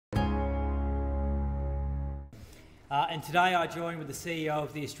And today I join with the CEO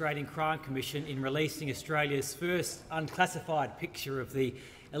of the Australian Crime Commission in releasing Australia's first unclassified picture of the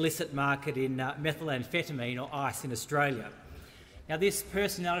illicit market in methamphetamine, or ice, in Australia. Now, this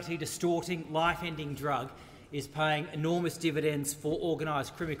personality-distorting, life-ending drug is paying enormous dividends for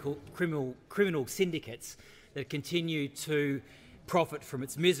organised criminal syndicates that continue to profit from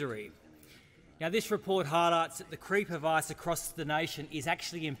its misery. Now, this report highlights that the creep of ice across the nation is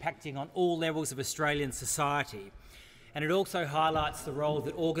actually impacting on all levels of Australian society. And it also highlights the role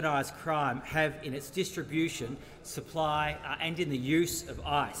that organised crime have in its distribution, supply and in the use of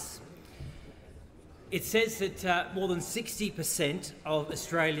ice. It says that more than 60% of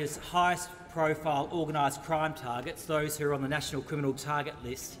Australia's highest profile organised crime targets, those who are on the National Criminal Target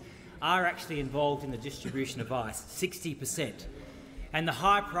List, are actually involved in the distribution of ice, 60%. And the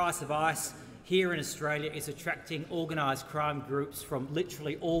high price of ice here in Australia is attracting organised crime groups from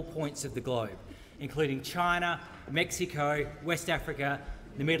literally all points of the globe, including China, Mexico, West Africa,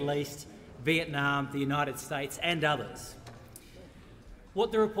 the Middle East, Vietnam, the United States and others.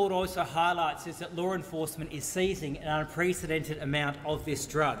 What the report also highlights is that law enforcement is seizing an unprecedented amount of this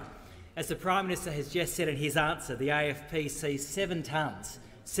drug. As the Prime Minister has just said in his answer, the AFP seized 7 tonnes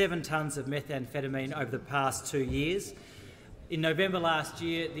of methamphetamine over the past 2 years. In November last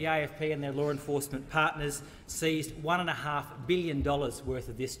year, the AFP and their law enforcement partners seized $1.5 billion worth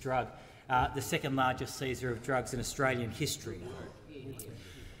of this drug, the second largest seizure of drugs in Australian history.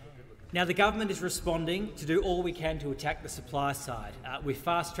 Now, the government is responding to do all we can to attack the supply side. We've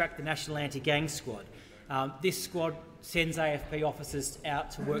fast-tracked the National Anti-Gang Squad. This squad sends AFP officers out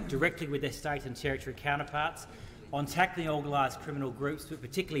to work directly with their state and territory counterparts on tackling organised criminal groups, but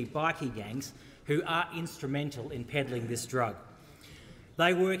particularly bikie gangs, who are instrumental in peddling this drug.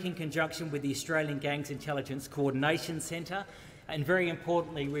 They work in conjunction with the Australian Gangs Intelligence Coordination Centre, and very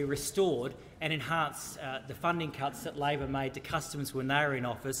importantly, we restored and enhanced the funding cuts that Labor made to Customs when they were in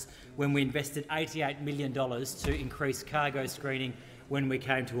office, when we invested $88 million to increase cargo screening when we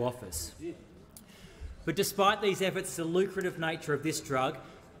came to office. But despite these efforts, the lucrative nature of this drug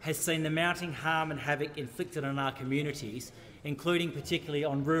has seen the mounting harm and havoc inflicted on our communities, including particularly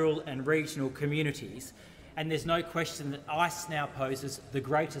on rural and regional communities, and there's no question that ice now poses the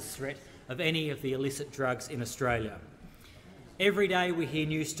greatest threat of any of the illicit drugs in Australia. Every day we hear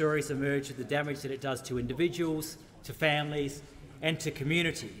new stories emerge of the damage that it does to individuals, to families and to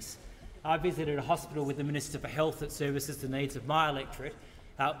communities. I visited a hospital with the Minister for Health that services the needs of my electorate.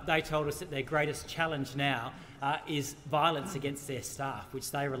 They told us that their greatest challenge now is violence against their staff, which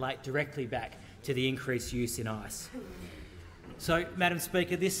they relate directly back to the increased use in ice. So, Madam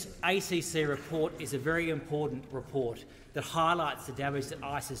Speaker, this ACC report is a very important report that highlights the damage that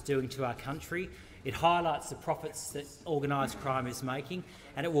ice is doing to our country. It highlights the profits that organised crime is making,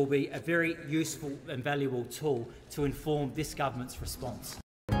 and it will be a very useful and valuable tool to inform this government's response.